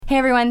Hey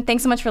everyone,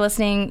 thanks so much for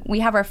listening. We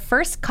have our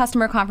first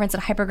customer conference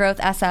at Hypergrowth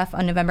SF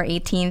on November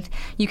 18th.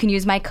 You can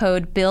use my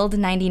code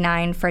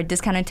BUILD99 for a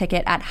discounted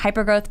ticket at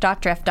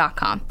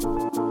hypergrowth.drift.com.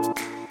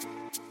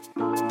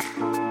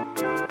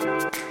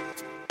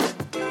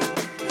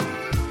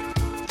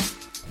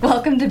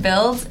 Welcome to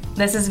Build.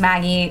 This is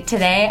Maggie.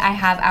 Today I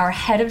have our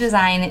head of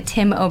design,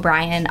 Tim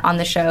O'Brien, on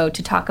the show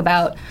to talk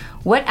about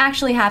what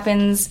actually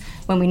happens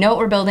when we know what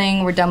we're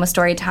building, we're done with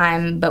story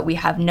time, but we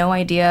have no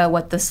idea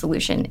what the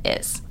solution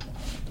is.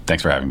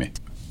 Thanks for having me.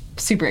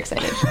 Super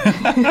excited.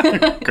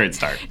 Great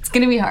start. It's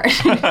going to be hard.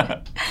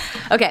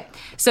 Okay,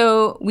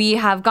 so we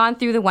have gone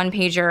through the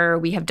one-pager.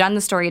 We have done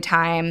the story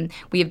time.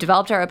 We have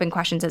developed our open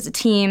questions as a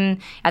team.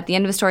 At the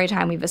end of the story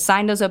time, we've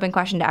assigned those open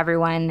questions to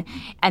everyone.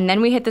 And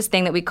then we hit this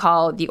thing that we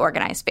call the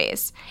organized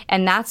phase.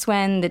 And that's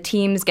when the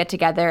teams get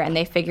together and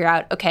they figure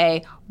out,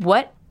 okay,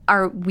 what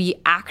are we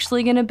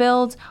actually going to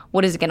build?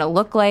 What is it going to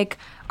look like?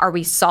 Are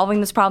we solving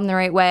this problem the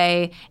right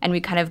way? And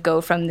we kind of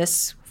go from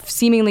this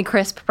seemingly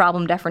crisp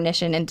problem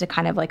definition into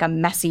kind of like a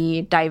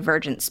messy,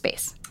 divergent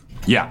space.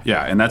 Yeah.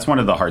 And that's one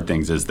of the hard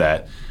things is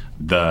that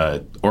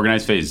the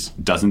organized phase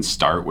doesn't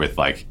start with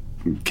like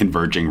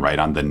converging right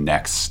on the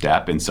next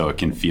step. And so it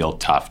can feel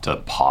tough to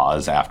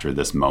pause after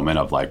this moment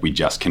of like, we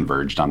just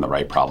converged on the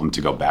right problem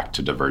to go back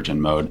to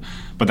divergent mode.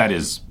 But that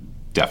is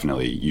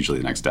definitely usually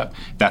the next step.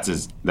 That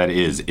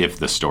is if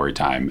the story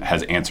time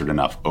has answered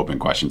enough open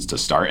questions to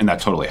start. And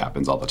that totally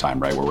happens all the time,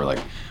 right? Where we're like,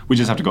 we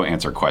just have to go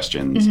answer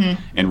questions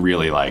and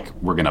really like,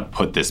 we're going to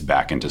put this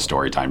back into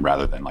story time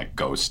rather than like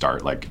go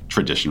start like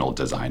traditional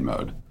design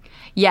mode.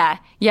 Yeah.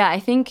 I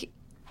think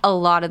a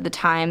lot of the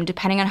time,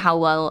 depending on how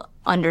well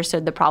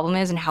understood the problem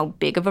is and how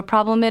big of a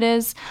problem it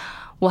is,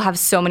 we'll have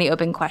so many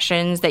open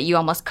questions that you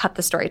almost cut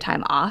the story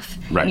time off.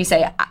 Right. And you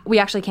say, we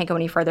actually can't go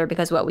any further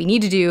because what we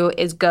need to do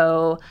is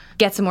go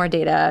get some more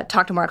data,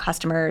 talk to more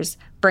customers,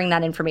 bring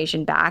that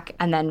information back,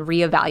 and then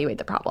reevaluate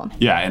the problem.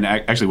 Yeah, and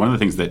actually one of the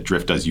things that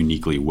Drift does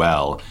uniquely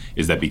well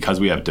is that because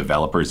we have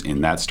developers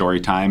in that story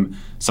time,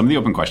 some of the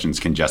open questions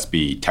can just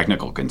be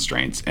technical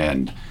constraints.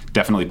 And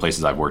definitely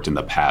places I've worked in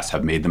the past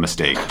have made the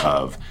mistake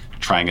of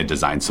trying a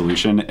design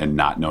solution and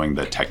not knowing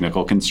the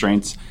technical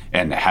constraints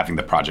and having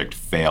the project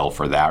fail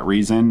for that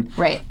reason.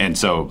 Right. And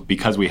so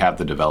because we have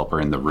the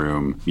developer in the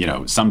room,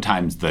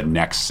 sometimes the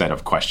next set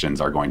of questions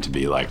are going to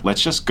be like,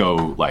 let's just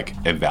go like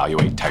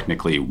evaluate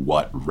technically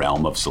what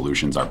realm of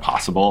solutions are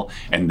possible,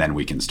 and then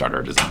we can start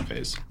our design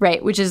phase.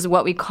 Right, which is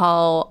what we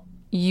call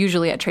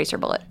usually a tracer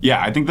bullet.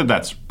 Yeah, I think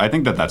that's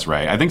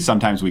right. I think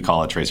sometimes we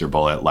call a tracer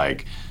bullet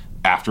like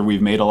after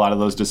we've made a lot of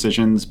those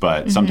decisions,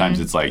 but sometimes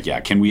it's like,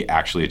 can we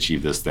actually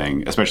achieve this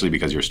thing, especially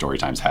because your story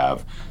times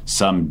have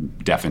some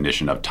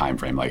definition of time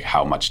frame, like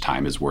how much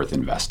time is worth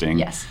investing.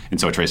 Yes. And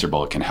so a tracer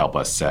bullet can help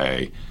us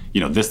say,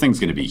 this thing's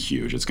going to be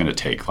huge. It's going to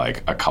take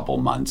like a couple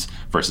months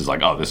versus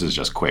like, oh, this is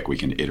just quick. We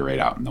can iterate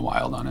out in the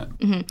wild on it.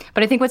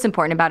 But I think what's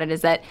important about it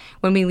is that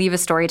when we leave a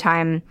story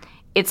time,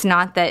 it's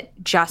not that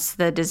just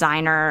the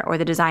designer or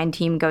the design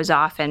team goes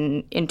off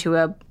and into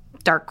a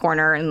dark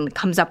corner and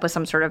comes up with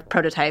some sort of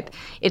prototype.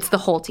 It's the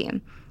whole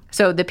team.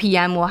 So the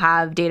PM will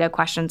have data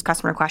questions,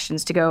 customer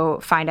questions to go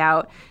find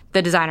out.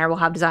 The designer will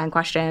have design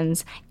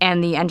questions,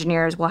 and the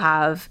engineers will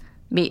have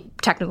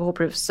technical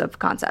proofs of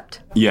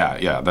concept.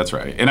 Yeah, that's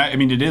right. And I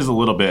mean, it is a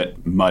little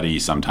bit muddy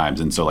sometimes.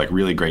 And so like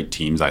really great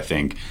teams, I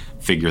think,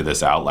 figure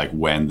this out, like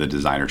when the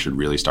designer should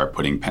really start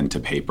putting pen to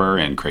paper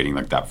and creating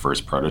like that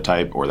first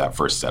prototype or that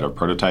first set of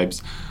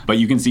prototypes. But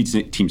you can see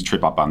teams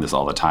trip up on this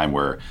all the time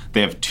where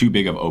they have too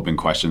big of open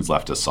questions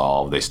left to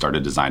solve. They start a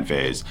design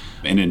phase.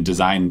 And in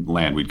design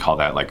land, we'd call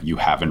that like you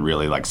haven't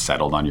really like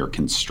settled on your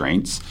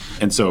constraints.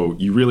 And so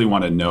you really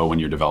want to know when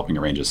you're developing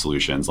a range of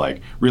solutions,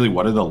 like really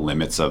what are the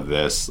limits of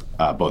this,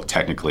 both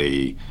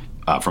technically,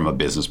 from a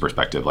business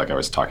perspective, like I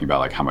was talking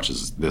about, like how much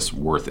is this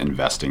worth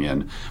investing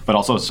in, but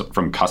also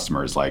from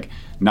customers, like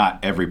not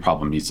every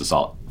problem needs to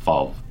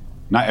solve.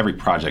 Not every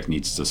project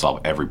needs to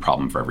solve every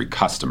problem for every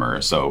customer.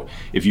 So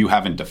if you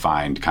haven't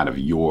defined kind of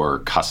your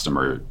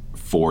customer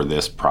for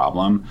this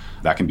problem,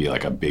 that can be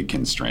like a big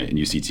constraint. And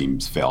you see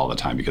teams fail all the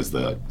time because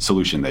the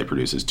solution they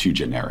produce is too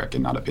generic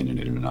and not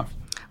opinionated enough.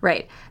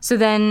 Right. So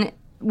then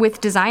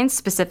with design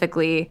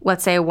specifically,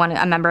 let's say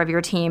a member of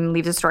your team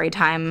leaves a story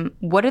time,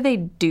 what do they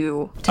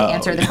do to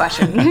answer the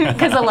question?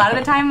 Because a lot of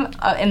the time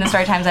in the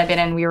story times I've been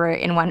in, we were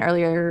in one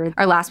earlier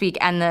or last week,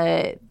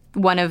 and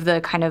one of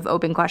the kind of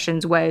open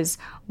questions was,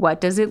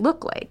 what does it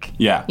look like?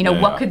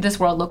 What could this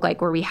world look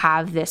like where we've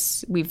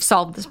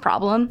solved this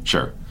problem?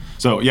 Sure.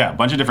 So yeah, a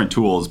bunch of different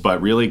tools,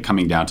 but really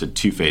coming down to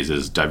two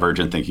phases,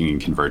 divergent thinking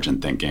and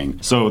convergent thinking.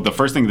 So the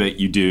first thing that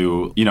you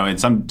do, and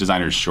some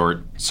designers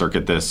short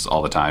circuit this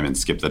all the time and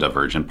skip the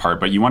divergent part,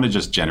 but you want to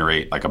just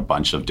generate like a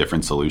bunch of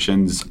different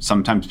solutions.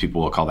 Sometimes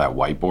people will call that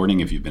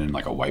whiteboarding. If you've been in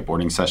like a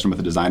whiteboarding session with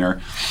a designer,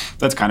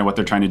 that's kind of what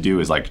they're trying to do,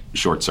 is like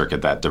short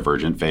circuit that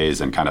divergent phase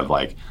and kind of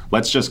like,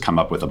 let's just come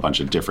up with a bunch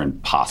of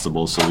different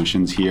possible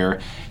solutions here.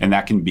 And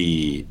that can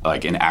be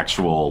like an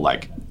actual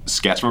like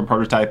sketch of a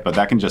prototype, but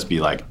that can just be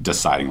like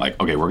deciding like,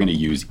 okay, we're going to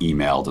use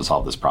email to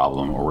solve this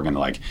problem, or we're going to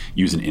like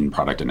use an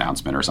in-product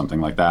announcement or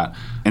something like that.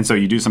 And so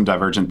you do some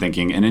divergent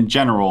thinking. And in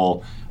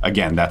general,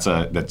 again, that's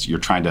you're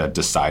trying to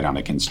decide on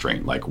a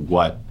constraint, like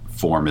what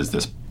form is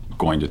this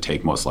going to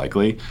take most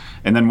likely.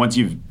 And then once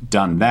you've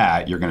done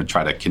that, you're going to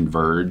try to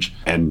converge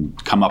and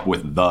come up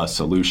with the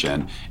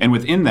solution. And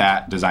within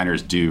that,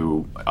 designers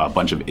do a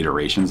bunch of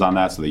iterations on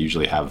that. So they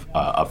usually have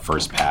a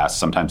first pass.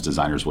 Sometimes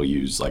designers will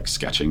use like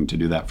sketching to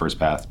do that first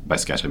pass. By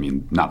sketch, I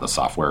mean not the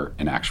software,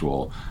 an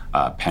actual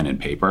pen and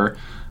paper.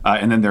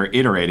 And then they're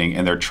iterating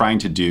and they're trying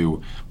to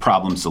do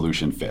problem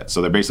solution fit.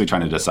 So they're basically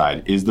trying to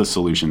decide, is the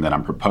solution that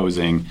I'm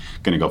proposing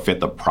going to go fit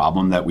the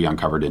problem that we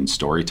uncovered in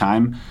story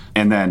time?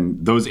 And then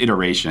those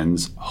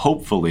iterations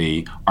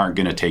hopefully aren't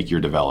going to take your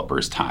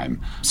developers'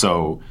 time.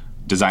 So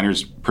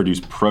designers produce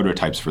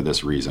prototypes for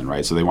this reason,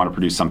 right? So they want to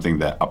produce something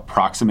that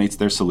approximates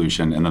their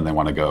solution, and then they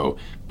want to go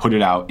put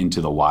it out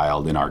into the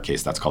wild. In our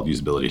case, that's called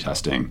usability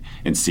testing,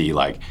 and see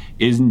like,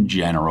 in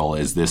general,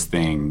 is this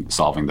thing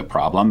solving the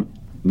problem?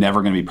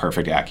 Never going to be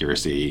perfect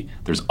accuracy.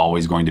 There's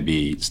always going to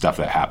be stuff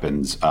that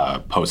happens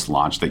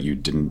post-launch that you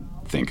didn't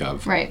think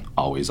of. Right.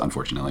 Always,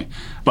 unfortunately.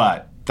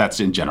 But that's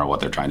in general what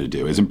they're trying to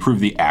do, is improve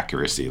the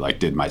accuracy. Like,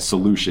 did my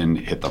solution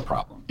hit the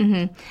problem? Mm-hmm.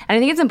 And I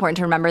think it's important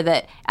to remember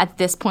that at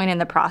this point in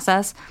the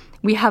process,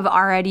 we have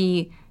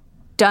already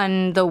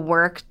done the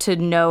work to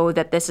know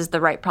that this is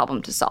the right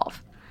problem to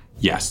solve.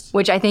 Yes.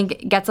 Which I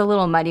think gets a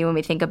little muddy when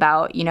we think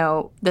about,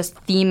 this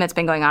theme that's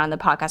been going on in the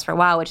podcast for a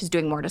while, which is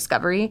doing more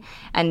discovery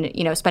and,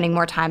 spending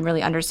more time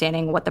really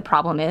understanding what the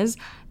problem is.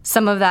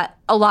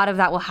 A lot of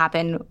that will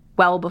happen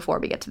well before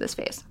we get to this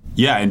phase.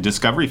 Yeah, and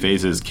discovery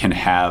phases can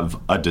have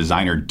a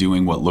designer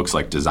doing what looks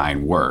like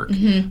design work.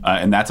 Mm-hmm.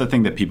 And that's a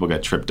thing that people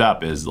get tripped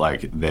up, is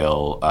like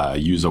they'll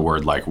use a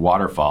word like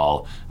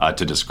waterfall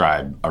to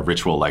describe a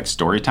ritual like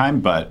story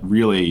time, but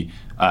really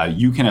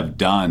you can have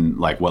done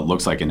like what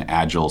looks like an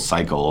agile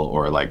cycle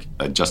or like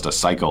just a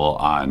cycle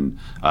on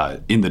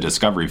in the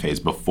discovery phase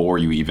before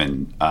you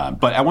even,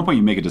 but at one point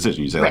you make a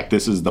decision. You say like,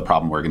 this is the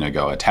problem we're going to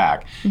go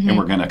attack, mm-hmm. and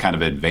we're going to kind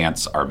of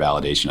advance our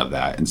validation of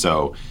that. And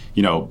so,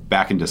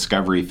 back in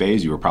discovery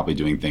phase, you were probably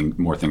doing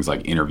more things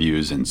like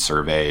interviews and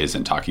surveys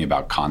and talking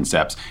about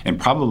concepts, and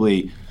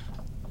probably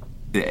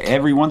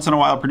every once in a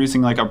while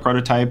producing like a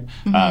prototype.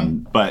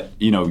 Mm-hmm. But,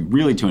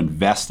 really to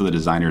invest the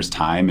designer's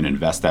time and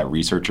invest that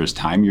researcher's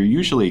time, you're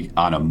usually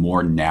on a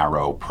more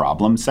narrow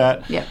problem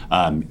set. Yep.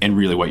 And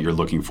really what you're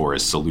looking for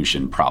is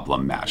solution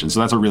problem match. And so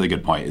that's a really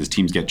good point, is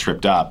teams get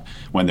tripped up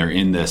when they're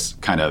in this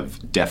kind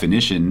of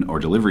definition or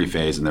delivery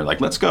phase, and they're like,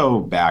 let's go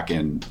back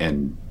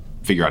and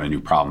figure out a new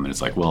problem. And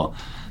it's like, well,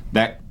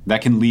 that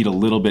can lead a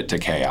little bit to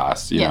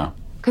chaos, you know?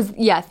 Because,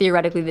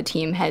 theoretically the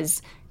team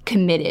has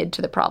committed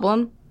to the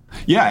problem.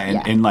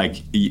 Yeah, and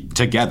like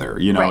together,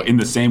 right. in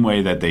the same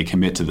way that they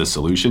commit to the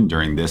solution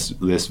during this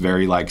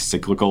very like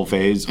cyclical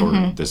phase or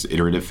mm-hmm. this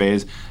iterative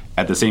phase,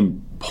 at the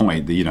same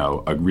point,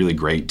 a really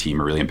great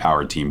team, a really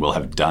empowered team will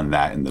have done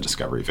that in the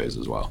discovery phase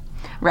as well.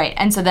 Right,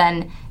 and so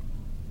then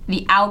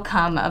the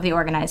outcome of the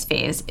organized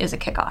phase is a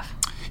kickoff.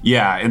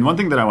 Yeah, and one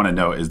thing that I want to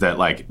note is that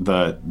like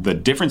the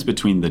difference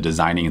between the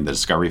designing and the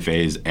discovery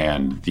phase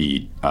and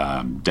the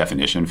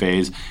definition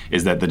phase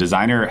is that the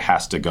designer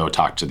has to go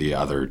talk to the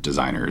other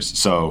designers.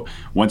 So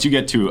once you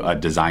get to a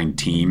design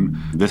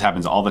team, this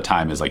happens all the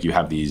time, is like you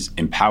have these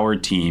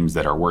empowered teams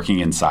that are working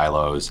in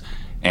silos,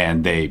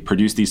 and they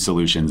produce these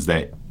solutions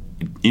that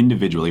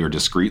individually or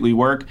discretely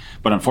work,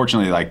 but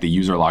unfortunately like the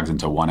user logs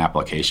into one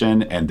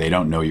application and they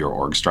don't know your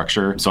org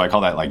structure. So I call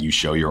that like you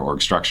show your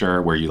org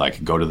structure, where you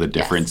like go to the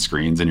different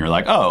screens and you're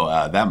like,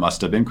 oh, that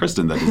must have been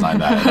Kristen that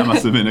designed that. That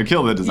must have been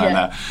Akhil that designed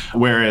that.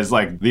 Whereas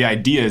like the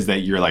idea is that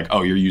you're like,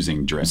 oh, you're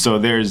using Drift. So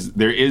there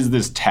is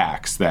this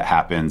tax that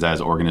happens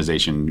as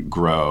organizations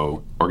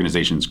grow,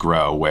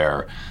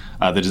 where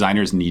the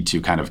designers need to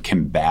kind of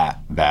combat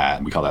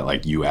that. We call that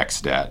like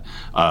UX debt,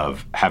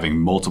 of having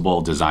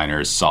multiple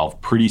designers solve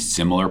pretty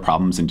similar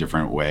problems in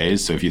different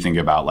ways. So if you think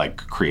about like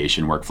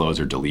creation workflows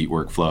or delete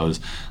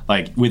workflows,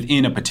 like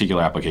within a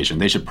particular application,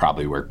 they should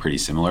probably work pretty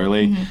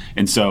similarly. Mm-hmm.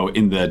 And so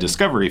in the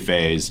discovery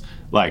phase,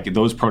 like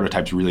those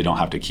prototypes really don't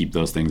have to keep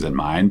those things in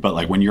mind. But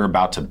like when you're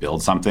about to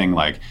build something,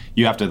 like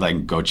you have to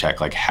like go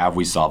check, like, have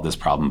we solved this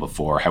problem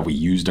before? Have we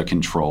used a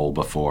control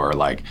before?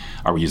 Like,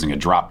 are we using a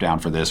drop down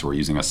for this? Or we're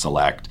using a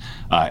select,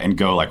 and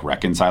go like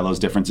reconcile those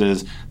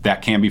differences.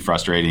 That can be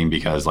frustrating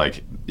because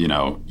like,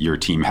 your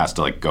team has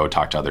to like go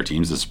talk to other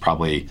teams. This is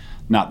probably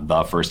not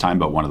the first time,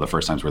 but one of the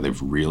first times where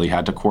they've really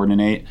had to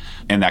coordinate.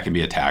 And that can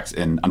be a tax.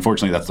 And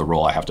unfortunately, that's the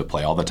role I have to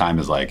play all the time,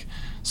 is like,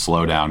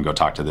 slow down, go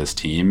talk to this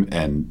team.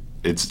 And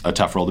it's a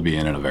tough role to be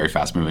in a very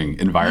fast-moving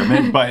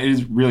environment, but it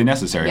is really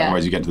necessary. Yeah.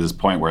 Otherwise, you get to this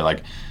point where,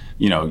 like,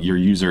 your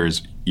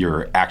users,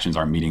 your actions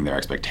aren't meeting their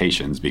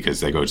expectations because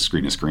they go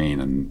screen to screen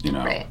and,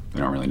 right. They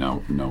don't really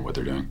know what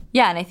they're doing.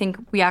 Yeah, and I think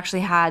we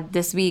actually had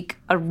this week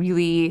a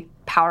really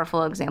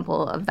powerful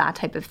example of that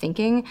type of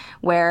thinking,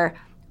 where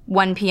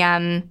 1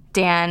 p.m.,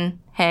 Dan,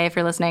 hey, if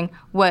you're listening,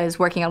 was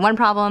working on one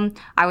problem.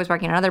 I was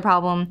working on another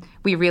problem.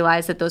 We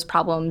realized that those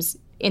problems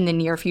in the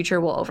near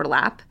future will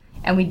overlap.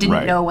 And we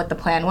didn't know what the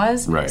plan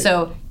was. Right.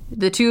 So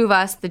the two of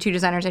us, the two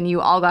designers and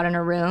you, all got in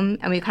a room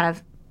and we kind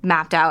of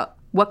mapped out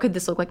what could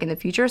this look like in the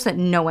future so that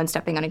no one's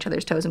stepping on each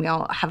other's toes and we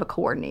all have a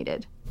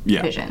coordinated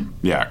vision.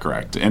 Yeah,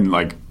 correct. And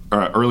like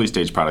early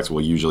stage products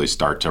will usually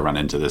start to run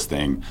into this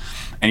thing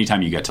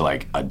anytime you get to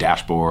like a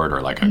dashboard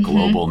or like a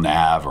global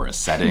nav or a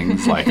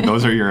settings. Like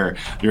those are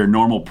your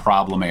normal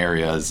problem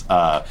areas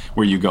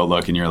where you go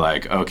look and you're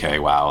like, okay,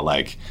 wow,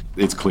 like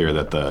it's clear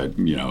that the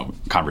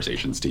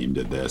conversations team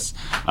did this.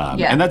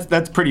 And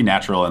that's pretty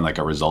natural and like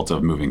a result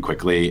of moving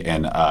quickly.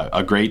 And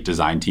a great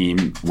design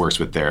team works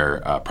with their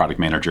product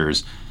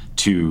managers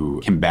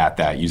to combat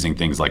that using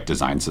things like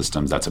design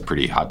systems. That's a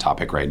pretty hot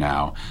topic right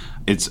now.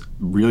 It's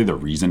really the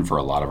reason for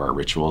a lot of our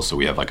rituals. So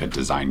we have like a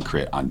design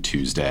crit on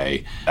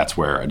Tuesday. That's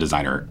where a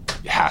designer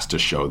has to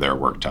show their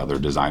work to other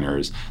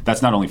designers.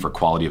 That's not only for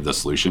quality of the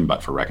solution,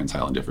 but for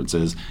reconciling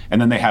differences.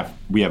 And then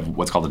we have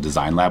what's called a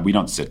design lab. We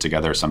don't sit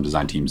together. Some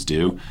design teams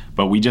do,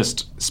 but we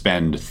just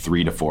spend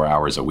 3 to 4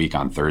 hours a week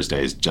on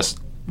Thursdays just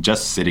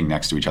sitting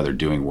next to each other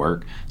doing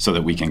work so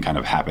that we can kind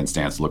of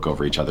happenstance look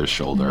over each other's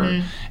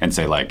shoulder and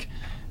say like,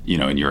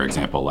 in your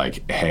example,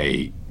 like,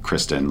 hey,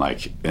 Kristen,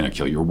 like, and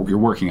Akil, you're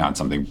working on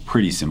something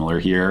pretty similar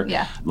here.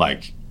 Yeah.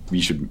 Like,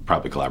 we should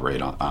probably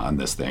collaborate on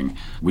this thing.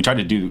 We try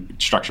to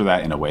structure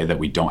that in a way that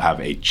we don't have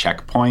a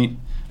checkpoint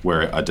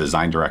where a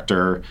design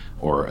director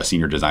or a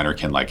senior designer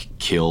can like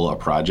kill a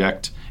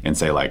project and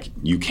say like,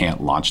 you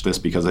can't launch this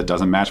because it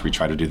doesn't match. We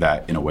try to do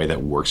that in a way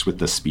that works with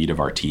the speed of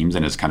our teams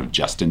and is kind of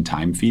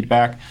just-in-time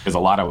feedback. Because a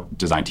lot of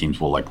design teams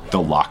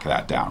they'll lock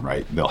that down,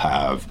 right? They'll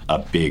have a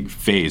big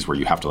phase where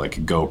you have to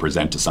like go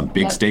present to some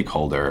big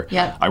stakeholder.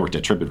 Yep. I worked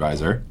at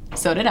TripAdvisor.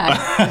 So did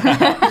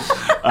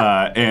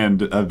I.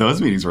 And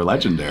those meetings were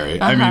legendary.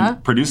 I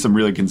mean, produce some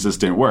really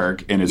consistent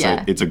work, and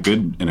it's a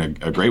good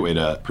and a great way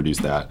to produce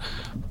that.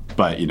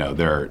 But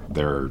there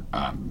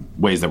are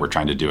ways that we're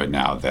trying to do it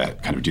now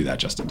that kind of do that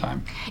just in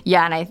time.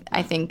 Yeah, and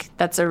I think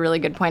that's a really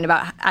good point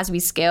about as we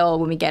scale,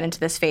 when we get into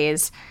this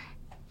phase,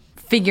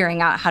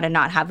 figuring out how to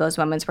not have those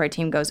moments where a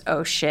team goes,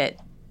 oh shit,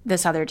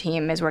 this other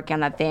team is working on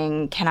that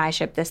thing. Can I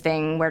ship this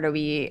thing?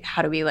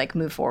 How do we like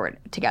move forward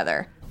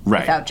together?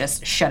 Right. Without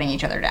just shutting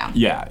each other down.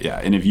 Yeah.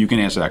 And if you can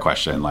answer that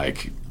question,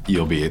 like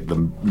you'll be the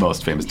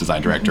most famous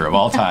design director of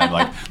all time.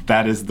 Like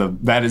that is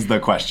the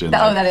question.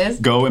 Oh, that is?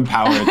 Go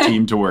empower a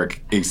team to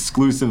work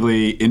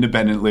exclusively,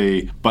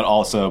 independently, but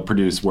also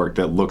produce work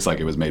that looks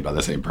like it was made by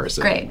the same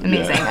person. Great,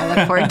 amazing. Yeah. I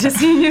look forward to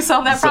seeing you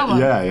solve that problem.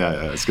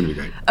 Yeah. It's gonna be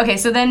great. Okay,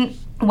 so then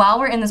while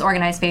we're in this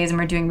organized phase and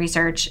we're doing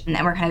research and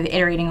we're kind of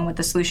iterating on what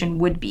the solution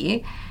would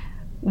be,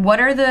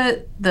 what are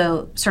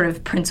the sort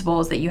of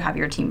principles that you have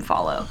your team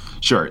follow?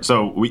 Sure.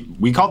 So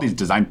we call these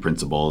design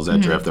principles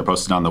at Drift. They're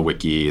posted on the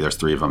wiki. There's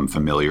 3 of them: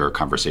 familiar,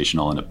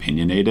 conversational, and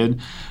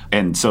opinionated.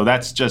 And so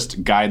that's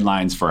just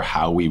guidelines for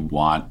how we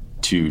want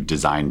to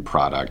design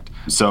product.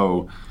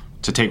 So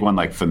to take one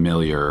like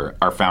familiar,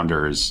 our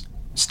founders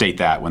state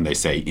that when they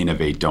say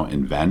innovate, don't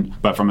invent.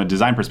 But from a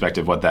design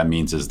perspective, what that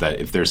means is that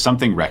if there's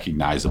something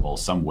recognizable,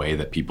 some way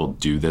that people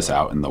do this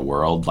out in the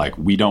world, like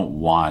we don't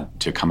want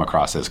to come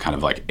across as kind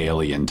of like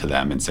alien to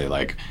them and say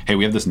like, hey,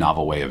 we have this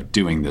novel way of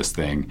doing this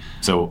thing.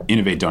 So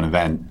innovate, don't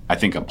invent, I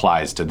think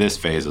applies to this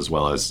phase as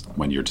well as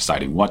when you're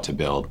deciding what to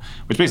build,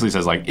 which basically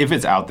says like, if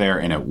it's out there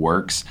and it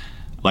works,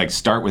 like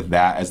start with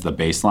that as the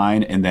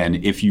baseline. And then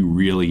if you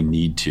really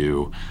need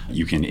to,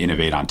 you can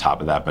innovate on top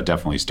of that, but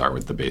definitely start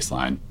with the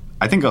baseline.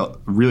 I think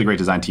really great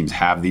design teams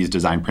have these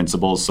design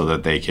principles so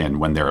that they can,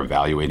 when they're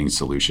evaluating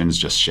solutions,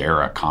 just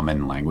share a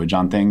common language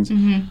on things.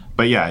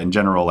 But yeah, in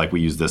general, like we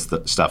use this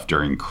stuff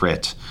during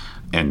Crit,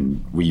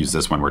 and we use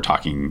this when we're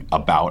talking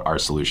about our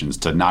solutions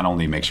to not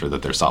only make sure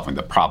that they're solving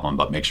the problem,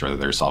 but make sure that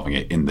they're solving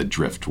it in the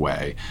Drift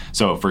way.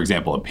 So for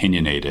example,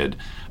 opinionated,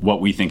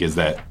 what we think is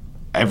that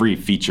every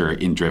feature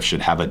in Drift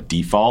should have a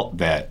default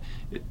that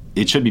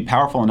it should be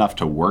powerful enough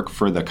to work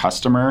for the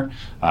customer,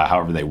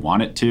 however they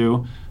want it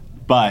to,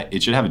 but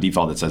it should have a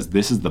default that says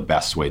this is the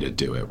best way to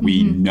do it.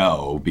 We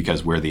know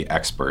because we're the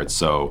experts.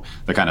 So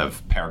the kind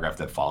of paragraph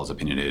that follows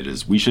opinionated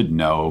is we should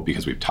know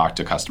because we've talked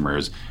to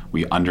customers,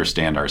 we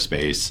understand our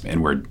space,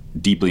 and we're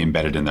deeply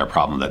embedded in their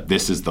problem that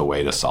this is the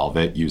way to solve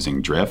it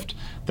using Drift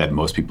that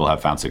most people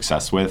have found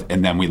success with.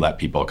 And then we let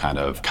people kind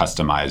of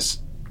customize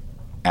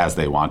as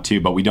they want to,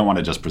 but we don't want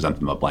to just present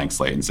them a blank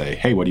slate and say,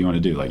 hey, what do you want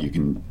to do? Like you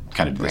can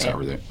kind of do this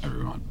however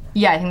you want.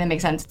 Yeah, I think that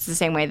makes sense. It's the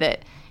same way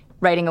that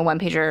writing a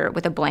one-pager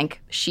with a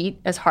blank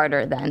sheet is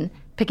harder than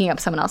picking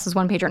up someone else's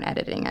one-pager and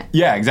editing it.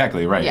 Yeah,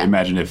 exactly, right. Yeah.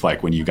 Imagine if,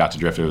 like, when you got to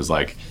Drift, it was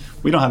like,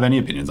 we don't have any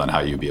opinions on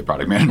how you be a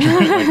product manager.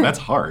 Like, that's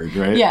hard,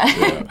 right?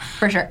 Yeah,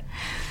 for sure.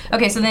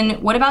 Okay, so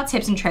then what about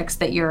tips and tricks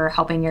that you're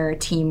helping your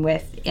team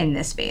with in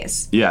this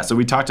phase? Yeah, so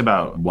we talked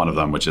about one of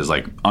them, which is,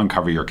 like,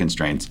 uncover your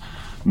constraints.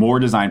 More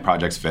design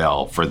projects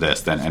fail for this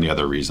than any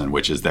other reason,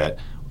 which is that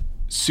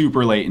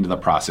super late into the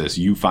process,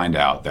 you find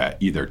out that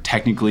either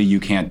technically you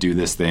can't do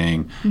this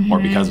thing or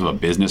because of a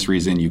business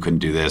reason you couldn't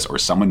do this or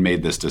someone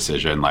made this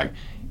decision. Like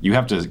you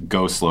have to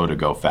go slow to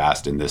go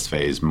fast in this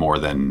phase more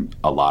than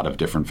a lot of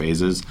different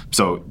phases.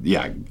 So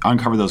yeah,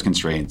 uncover those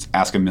constraints,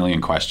 ask a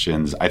million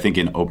questions. I think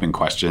in open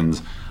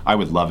questions, I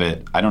would love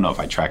it. I don't know if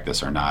I track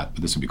this or not,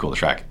 but this would be cool to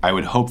track. I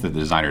would hope that the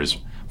designers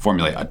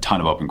formulate a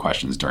ton of open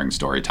questions during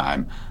story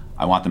time.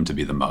 I want them to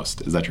be the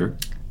most. Is that true?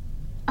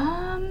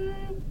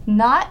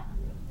 Not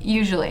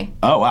usually.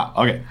 Oh, wow.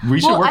 Okay.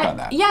 We should work on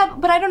that. Yeah,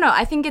 but I don't know.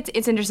 I think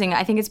it's interesting.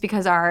 I think it's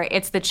because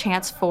it's the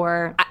chance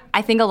for,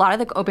 I think a lot of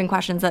the open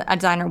questions that a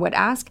designer would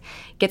ask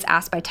gets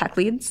asked by tech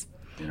leads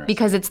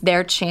because it's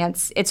their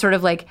chance. It's sort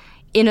of like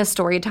in a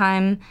story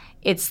time,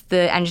 it's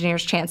the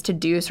engineer's chance to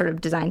do sort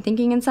of design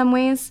thinking in some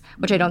ways,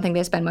 which I don't think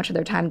they spend much of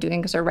their time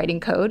doing because they're writing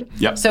code.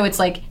 Yep. So it's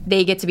like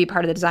they get to be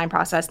part of the design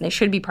process and they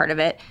should be part of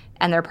it.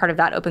 And they're part of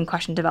that open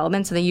question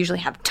development. So they usually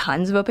have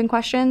tons of open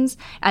questions.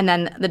 And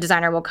then the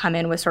designer will come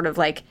in with sort of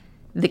like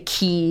the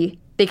key.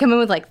 They come in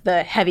with like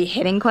the heavy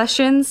hitting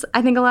questions,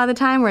 I think a lot of the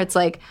time, where it's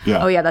like,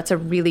 oh yeah, that's a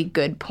really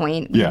good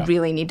point. You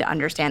really need to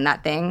understand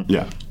that thing.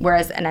 Yeah.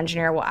 Whereas an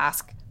engineer will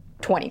ask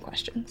 20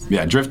 questions.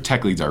 Yeah, Drift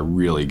tech leads are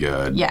really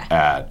good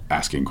at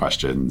asking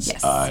questions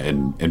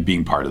and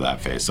being part of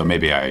that phase. So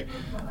maybe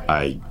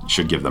I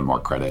should give them more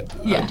credit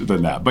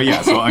than that. But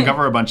yeah, so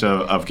uncover a bunch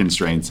of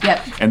constraints.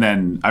 Yep. And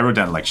then I wrote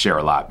down like share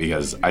a lot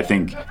because I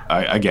think,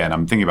 again,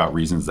 I'm thinking about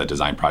reasons that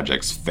design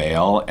projects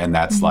fail. And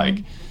that's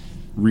like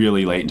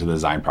really late into the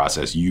design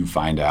process, you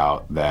find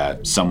out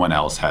that someone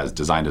else has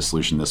designed a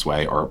solution this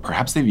way, or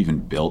perhaps they've even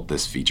built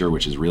this feature,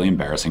 which is really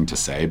embarrassing to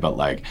say, but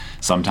like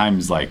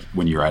sometimes like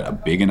when you're at a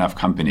big enough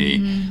company,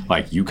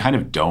 like you kind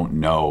of don't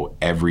know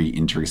every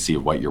intricacy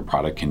of what your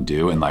product can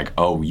do. And like,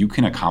 oh, you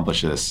can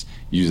accomplish this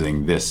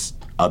using this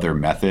other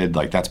method.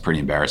 Like that's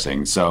pretty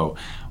embarrassing. So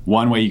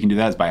one way you can do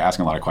that is by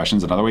asking a lot of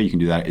questions. Another way you can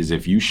do that is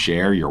if you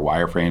share your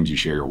wireframes, you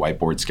share your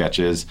whiteboard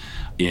sketches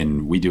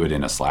we do it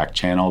in a Slack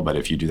channel, but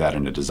if you do that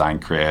in a design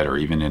crit or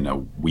even in a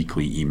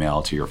weekly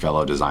email to your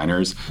fellow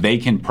designers, they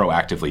can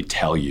proactively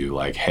tell you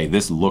like, hey,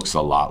 this looks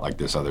a lot like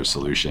this other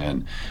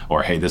solution,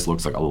 or hey, this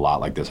looks like a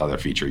lot like this other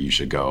feature, you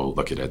should go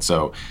look at it.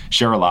 So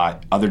share a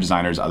lot. Other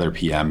designers, other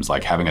PMs,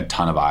 like having a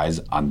ton of eyes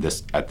on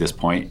this at this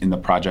point in the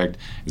project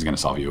is going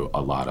to solve you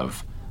a lot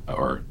of,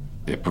 or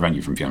prevent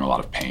you from feeling a lot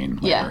of pain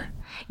later.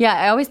 Yeah,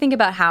 I always think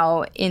about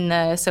how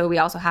so we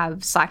also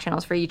have Slack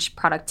channels for each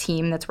product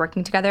team that's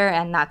working together,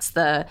 and that's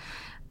the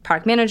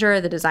product manager,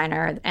 the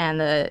designer, and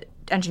the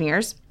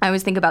engineers. I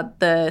always think about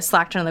the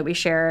Slack channel that we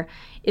share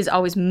is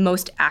always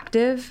most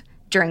active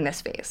during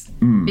this phase.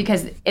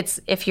 Because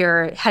if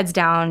you're heads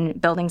down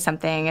building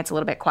something, it's a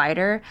little bit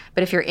quieter.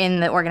 But if you're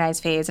in the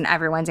organized phase and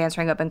everyone's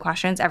answering open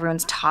questions,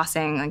 everyone's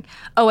tossing like,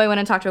 oh, I went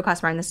and talked to a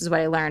customer and this is what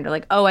I learned. Or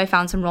like, oh, I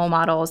found some role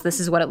models. This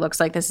is what it looks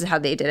like. This is how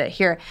they did it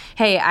here.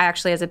 Hey, I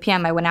actually, as a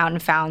PM, I went out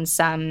and found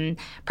some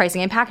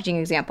pricing and packaging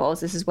examples.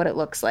 This is what it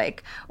looks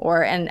like.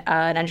 Or an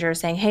engineer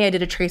saying, hey, I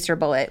did a tracer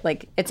bullet.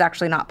 Like, it's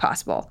actually not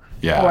possible.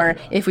 Yeah. Or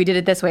if we did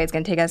it this way, it's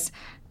going to take us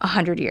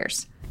 100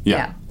 years.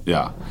 Yeah.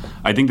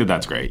 I think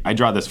that's great. I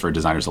draw this for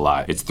designers a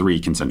lot. It's 3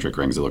 concentric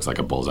rings. It looks like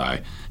a bullseye.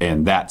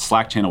 And that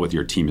Slack channel with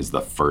your team is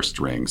the first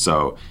ring.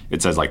 So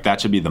it says like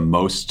that should be the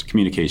most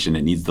communication.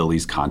 It needs the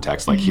least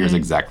context. Like here's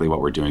exactly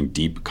what we're doing,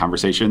 deep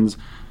conversations.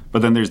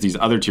 But then there's these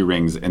other 2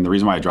 rings. And the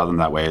reason why I draw them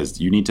that way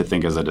is you need to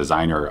think as a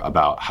designer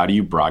about how do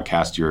you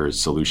broadcast your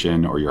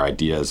solution or your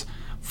ideas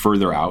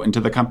further out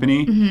into the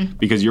company,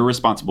 because you're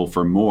responsible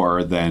for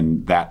more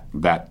than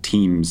that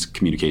team's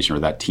communication or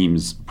that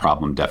team's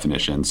problem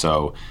definition.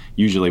 So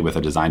usually with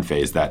a design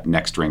phase, that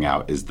next ring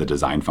out is the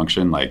design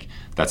function. Like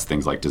that's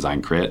things like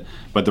design crit.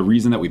 But the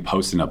reason that we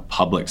post in a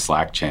public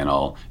Slack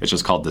channel, it's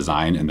just called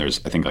design, and there's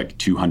I think like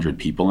 200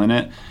 people in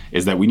it,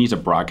 is that we need to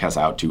broadcast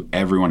out to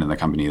everyone in the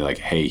company like,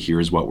 hey,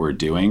 here's what we're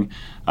doing.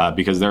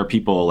 Because there are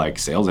people like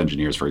sales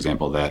engineers, for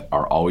example, that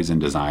are always in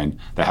design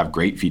that have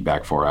great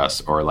feedback for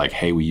us, or like,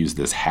 hey, we use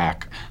this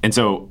hack. And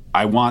so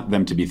I want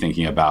them to be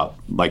thinking about,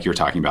 like you're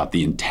talking about,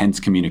 the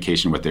intense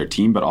communication with their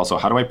team, but also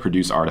how do I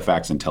produce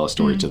artifacts and tell a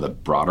story to the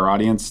broader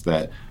audience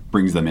that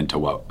brings them into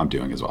what I'm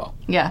doing as well.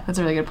 Yeah, that's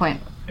a really good point.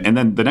 And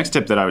then the next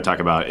tip that I would talk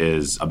about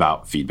is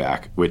about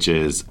feedback, which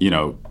is,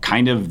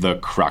 kind of the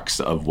crux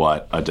of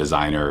what a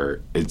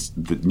designer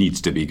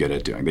needs to be good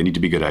at doing. They need to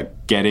be good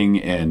at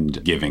getting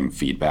and giving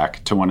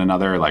feedback to one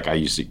another. Like I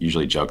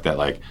usually joke that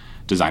like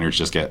designers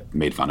just get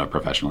made fun of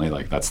professionally.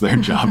 Like that's their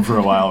job for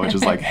a while, which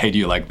is like, hey, do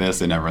you like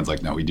this? And everyone's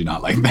like, no, we do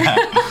not like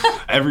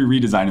that. Every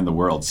redesign in the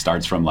world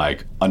starts from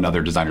like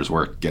another designer's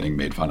work getting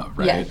made fun of,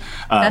 right? Yeah.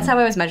 That's how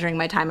I was measuring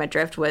my time at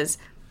Drift, was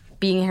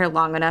being here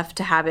long enough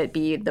to have it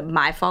be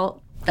my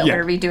fault that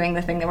we're redoing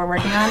the thing that we're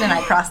working on, and I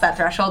crossed that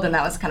threshold, and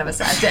that was kind of a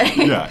sad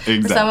day. Yeah,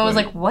 exactly. Someone was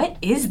like, what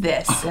is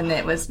this? And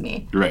it was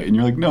me. Right, and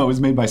you're like, no, it was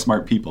made by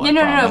smart people. Yeah,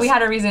 no, we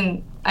had a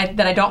reason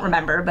that I don't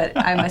remember, but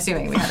I'm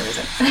assuming we had a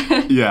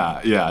reason.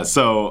 Yeah.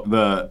 So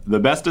the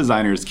best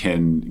designers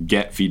can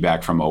get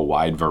feedback from a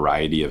wide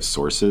variety of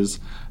sources.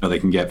 They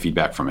can get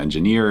feedback from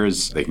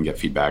engineers, they can get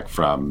feedback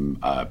from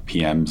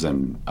PMs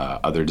and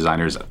other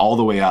designers, all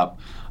the way up.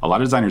 A lot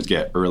of designers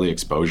get early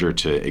exposure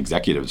to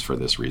executives for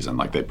this reason.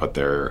 Like they put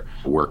their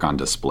work on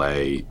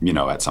display,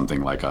 at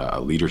something like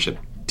a leadership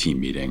team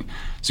meeting.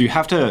 So you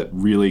have to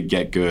really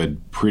get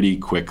good pretty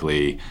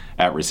quickly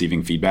at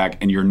receiving feedback,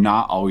 and you're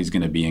not always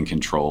going to be in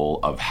control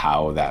of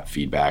how that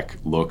feedback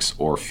looks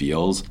or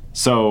feels.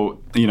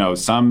 So,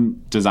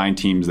 some design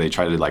teams, they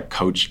try to like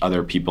coach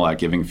other people at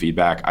giving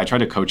feedback. I try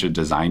to coach a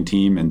design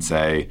team and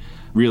say,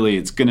 really,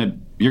 you're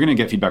going to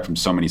get feedback from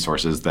so many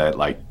sources that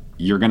like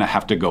you're going to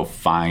have to go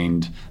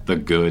find the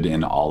good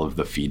in all of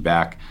the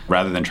feedback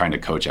rather than trying to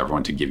coach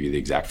everyone to give you the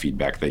exact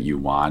feedback that you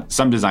want.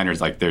 Some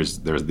designers, like there's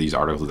these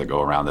articles that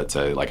go around that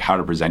say like how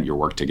to present your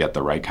work to get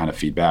the right kind of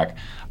feedback.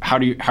 How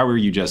are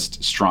you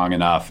just strong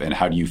enough, and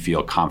how do you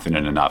feel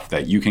confident enough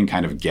that you can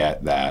kind of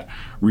get that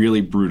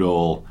really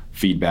brutal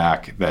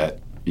feedback that,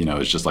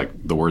 is just like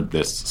the word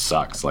 "this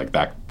sucks." Like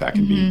that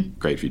can be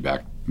great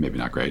feedback. Maybe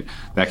not great.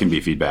 That can be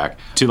feedback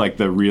to like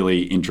the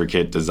really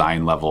intricate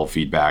design level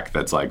feedback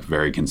that's like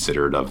very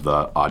considerate of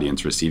the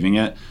audience receiving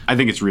it. I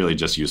think it's really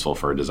just useful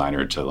for a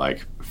designer to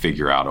like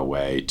figure out a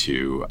way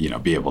to,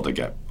 be able to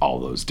get all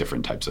those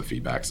different types of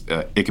feedbacks.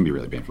 It can be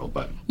really painful,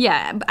 but.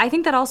 Yeah, I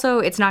think that also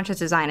it's not just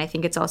design. I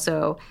think it's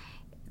also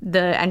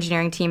the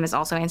engineering team is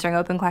also answering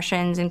open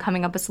questions and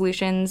coming up with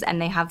solutions,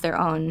 and they have their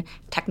own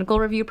technical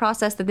review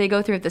process that they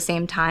go through at the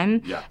same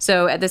time. Yeah.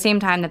 So at the same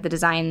time that the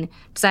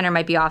designer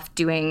might be off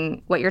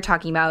doing what you're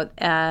talking about,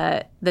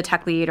 the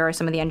tech lead or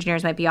some of the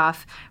engineers might be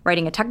off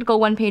writing a technical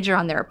one-pager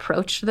on their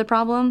approach to the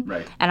problem.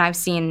 Right. And I've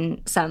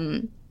seen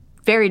some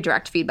very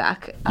direct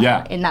feedback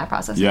in that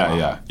process as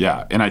well.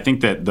 Yeah. And I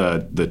think that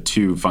the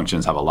two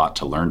functions have a lot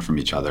to learn from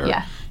each other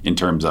in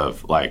terms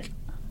of like,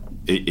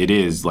 it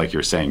is, like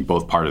you're saying,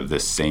 both part of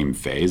this same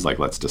phase, like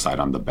let's decide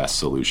on the best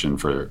solution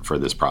for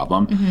this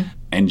problem. Mm-hmm.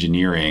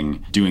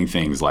 Engineering, doing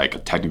things like a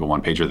technical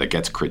one-pager that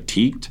gets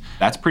critiqued,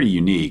 that's pretty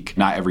unique.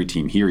 Not every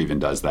team here even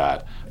does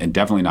that. And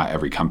definitely not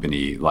every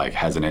company like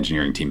has an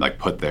engineering team like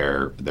put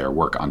their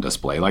work on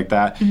display like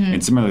that. Mm-hmm.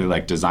 And similarly,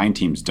 like design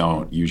teams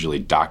don't usually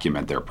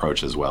document their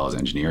approach as well as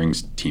engineering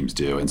teams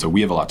do. And so we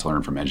have a lot to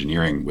learn from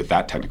engineering with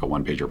that technical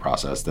one-pager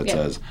process that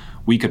says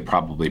we could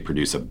probably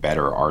produce a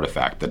better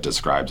artifact that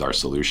describes our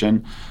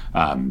solution.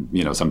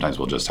 Sometimes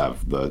we'll just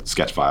have the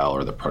sketch file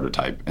or the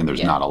prototype, and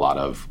there's not a lot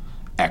of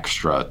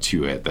extra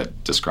to it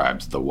that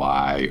describes the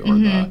why or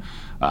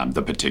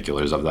the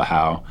particulars of the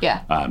how.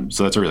 Yeah.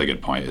 So that's a really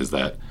good point, is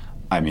that,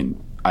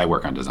 I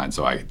work on design,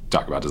 so I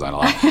talk about design a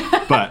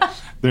lot, but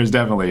there's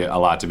definitely a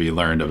lot to be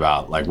learned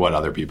about like what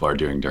other people are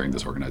doing during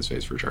this organized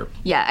phase for sure.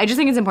 Yeah, I just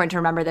think it's important to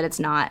remember that it's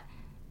not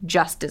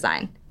just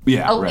design.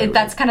 Yeah,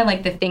 that's kind of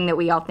like the thing that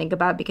we all think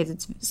about because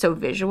it's so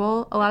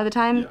visual a lot of the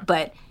time,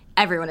 but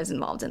everyone is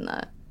involved in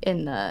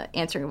the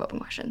answering of open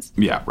questions.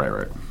 Yeah,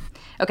 right.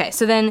 Okay,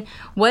 so then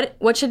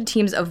what should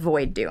teams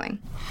avoid doing?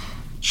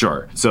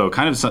 Sure. So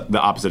kind of the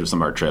opposite of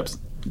some of our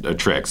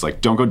tricks,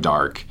 like don't go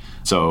dark.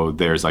 So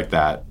there's like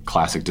that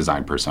classic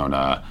design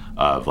persona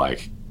of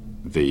like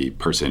the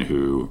person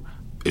who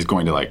is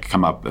going to like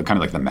come up, kind of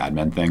like the Mad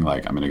Men thing,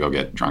 like I'm going to go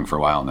get drunk for a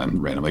while and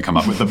then randomly come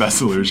up with the best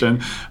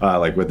solution,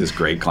 like with this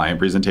great client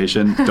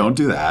presentation. Don't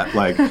do that.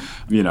 Like,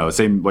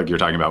 same like you're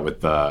talking about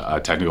with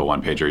the technical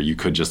one-pager, you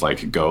could just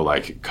like go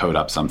like code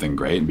up something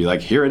great and be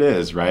like, here it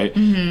is, right?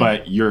 Mm-hmm.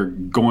 But you're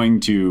going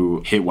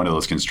to hit one of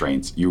those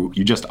constraints. You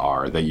just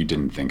are, that you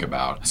didn't think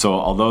about. So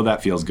although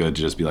that feels good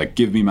to just be like,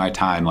 give me my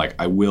time, like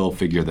I will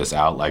figure this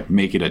out, like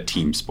make it a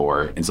team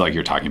sport. And so like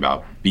you're talking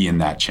about, be in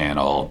that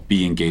channel,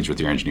 be engaged with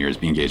your engineers,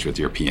 be engaged with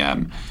your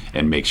PM,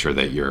 and make sure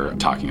that you're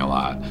talking a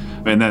lot.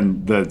 And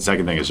then the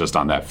second thing is just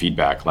on that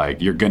feedback,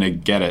 like you're going to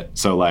get it.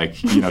 So like,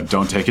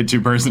 don't take it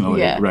too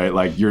personally, right?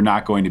 Like you're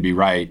not going to be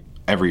right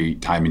every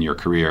time in your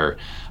career.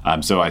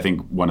 So I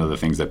think one of the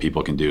things that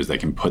people can do is they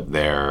can put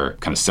their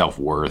kind of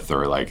self-worth,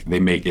 or like they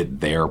make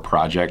it their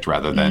project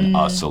rather than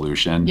a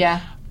solution.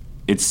 Yeah.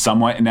 It's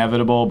somewhat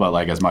inevitable, but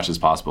like as much as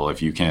possible,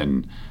 if you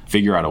can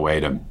figure out a way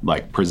to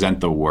like present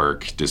the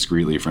work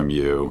discreetly from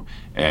you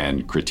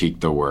and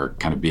critique the work,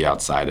 kind of be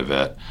outside of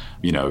it,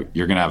 you're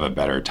going to have a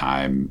better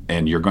time,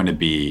 and you're going to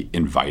be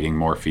inviting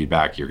more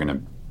feedback. You're going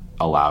to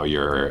allow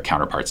your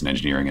counterparts in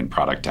engineering and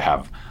product to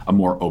have a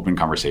more open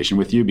conversation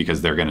with you,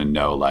 because they're going to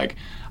know like,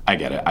 I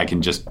get it. I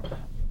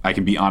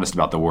can be honest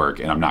about the work,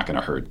 and I'm not going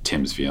to hurt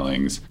Tim's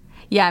feelings.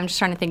 Yeah, I'm just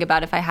trying to think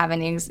about if I have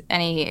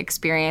any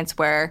experience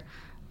where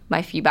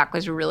my feedback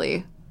was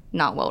really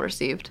not well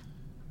received.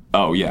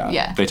 Oh,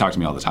 yeah. They talk to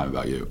me all the time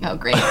about you. Oh,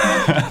 great.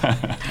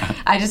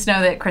 I just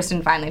know that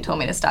Kristen finally told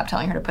me to stop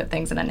telling her to put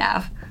things in a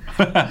nav.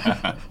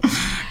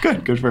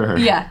 Good for her.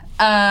 Yeah.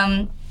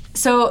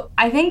 So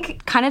I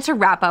think kind of to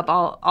wrap up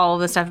all of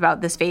the stuff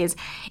about this phase,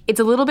 it's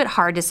a little bit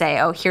hard to say,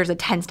 oh, here's a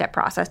 10-step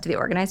process to the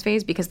organized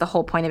phase, because the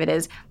whole point of it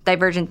is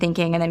divergent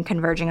thinking and then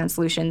converging on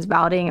solutions,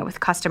 validating it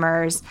with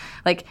customers.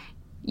 Like,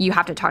 you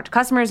have to talk to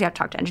customers, you have to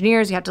talk to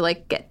engineers, you have to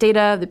like get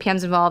data, the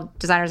PM's involved,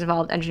 designers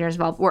involved, engineers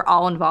involved, we're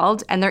all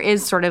involved. And there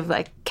is sort of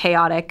like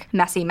chaotic,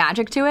 messy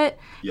magic to it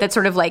that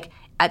sort of like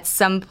at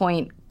some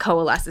point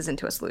coalesces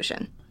into a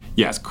solution.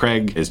 Yes,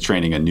 Craig is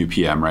training a new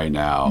PM right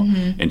now,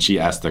 and she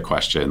asked the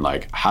question,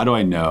 like, how do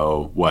I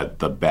know what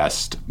the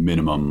best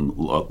minimum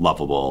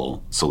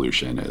lovable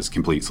solution is,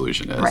 complete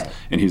solution is? Right.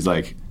 And he's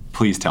like,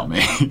 please tell me.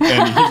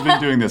 And he's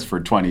been doing this for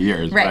 20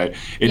 years, right?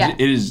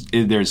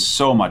 There's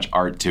so much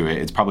art to it.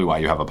 It's probably why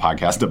you have a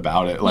podcast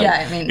about it. Like,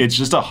 it's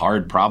just a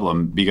hard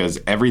problem because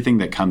everything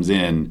that comes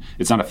in,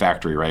 it's not a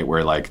factory, right?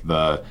 Where like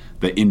the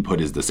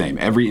input is the same.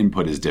 Every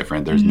input is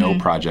different. There's no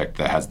project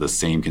that has the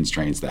same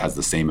constraints, that has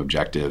the same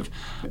objective.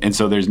 And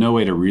so there's no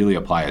way to really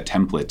apply a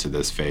template to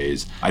this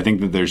phase. I think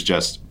that there's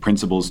just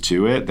principles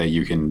to it that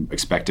you can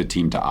expect a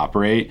team to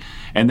operate.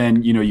 And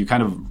then, you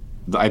kind of,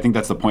 I think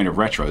that's the point of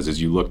retros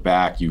is you look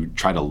back, you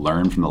try to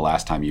learn from the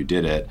last time you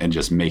did it and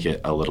just make it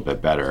a little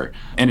bit better.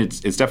 And it's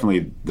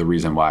definitely the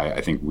reason why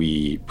I think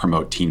we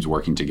promote teams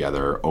working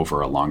together over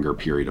a longer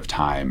period of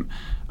time.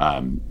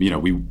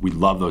 We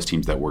love those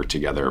teams that work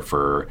together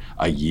for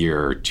a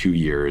year, 2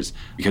 years,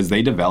 because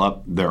they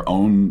develop their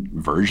own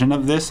version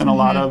of this and a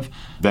lot of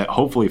that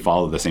hopefully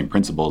follow the same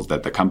principles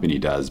that the company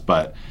does.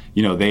 But,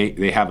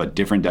 they have a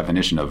different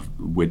definition of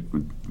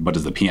what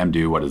does the PM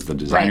do, what does the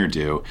designer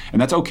do.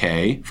 And that's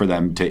okay for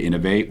them to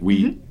innovate.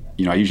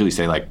 I usually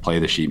say like play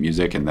the sheet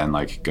music and then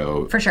like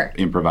go for sure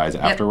improvise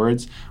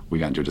afterwards. We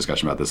got into a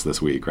discussion about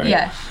this week, right?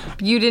 Yeah.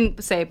 You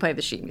didn't say play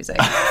the sheet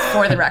music,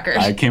 for the record.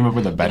 I came up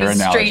with a better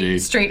analogy.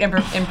 Straight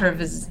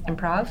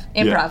improv?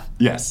 Yeah.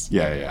 Yes.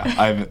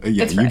 Yeah.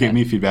 You gave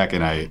me feedback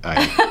and I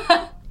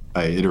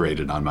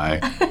iterated on my,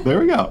 there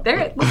we go.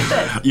 There, look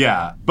at this.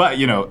 Yeah, but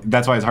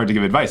that's why it's hard to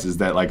give advice is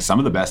that like some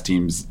of the best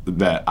teams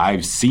that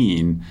I've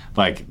seen,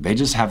 like they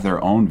just have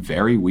their own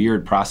very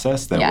weird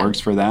process that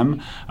works for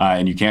them.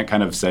 And you can't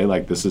kind of say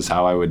like, this is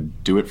how I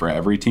would do it for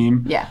every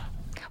team. Yeah.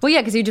 Well, yeah,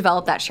 because you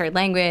develop that shared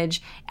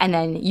language and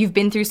then you've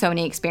been through so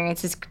many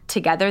experiences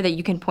together that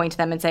you can point to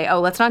them and say, oh,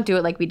 let's not do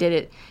it like we did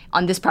it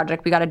on this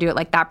project. We got to do it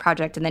like that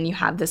project. And then you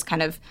have this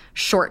kind of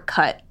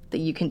shortcut that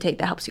you can take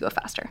that helps you go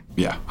faster.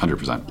 Yeah,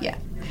 100%. Yeah.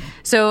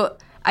 So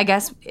I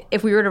guess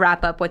if we were to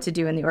wrap up what to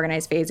do in the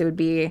organized phase, it would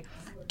be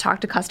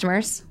talk to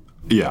customers.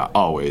 Yeah,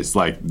 always.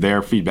 Like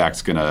their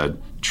feedback's going to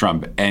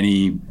trump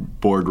any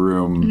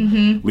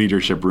boardroom,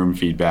 leadership room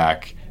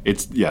feedback.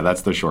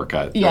 That's the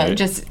shortcut. Yeah, right?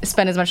 Just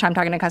spend as much time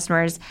talking to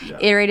customers,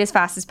 iterate as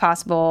fast as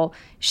possible,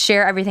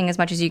 share everything as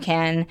much as you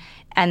can,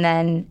 and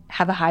then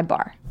have a high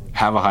bar.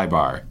 Have a high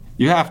bar.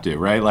 You have to,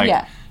 right?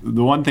 Like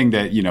the one thing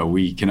that,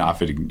 we can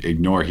often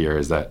ignore here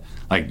is that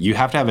like you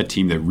have to have a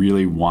team that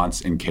really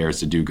wants and cares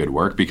to do good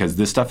work because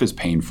this stuff is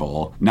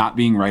painful. Not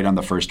being right on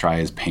the first try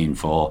is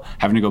painful.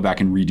 Having to go back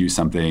and redo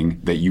something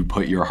that you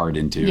put your heart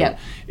into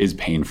is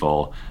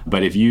painful.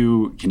 But if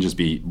you can just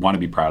want to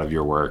be proud of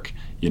your work,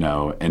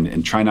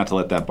 and try not to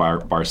let that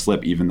bar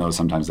slip, even though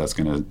sometimes that's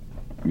going to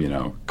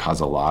cause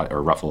a lot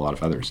or ruffle a lot of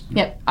feathers.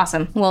 Yep.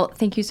 Awesome. Well,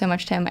 thank you so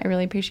much, Tim. I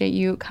really appreciate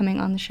you coming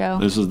on the show.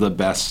 This was the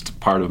best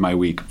part of my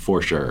week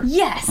for sure.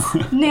 Yes.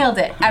 Nailed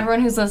it.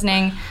 Everyone who's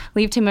listening,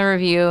 leave Tim a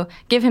review.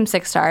 Give him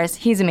 6 stars.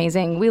 He's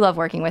amazing. We love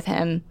working with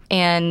him.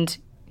 And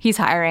he's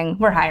hiring.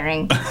 We're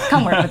hiring.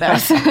 Come work with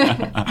us.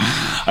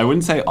 I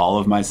wouldn't say all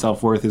of my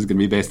self-worth is going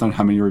to be based on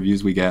how many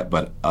reviews we get,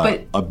 but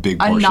a big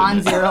portion. A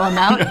non-zero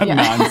amount?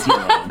 Non-zero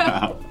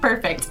amount.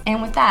 Perfect.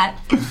 And with that,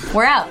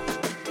 we're out.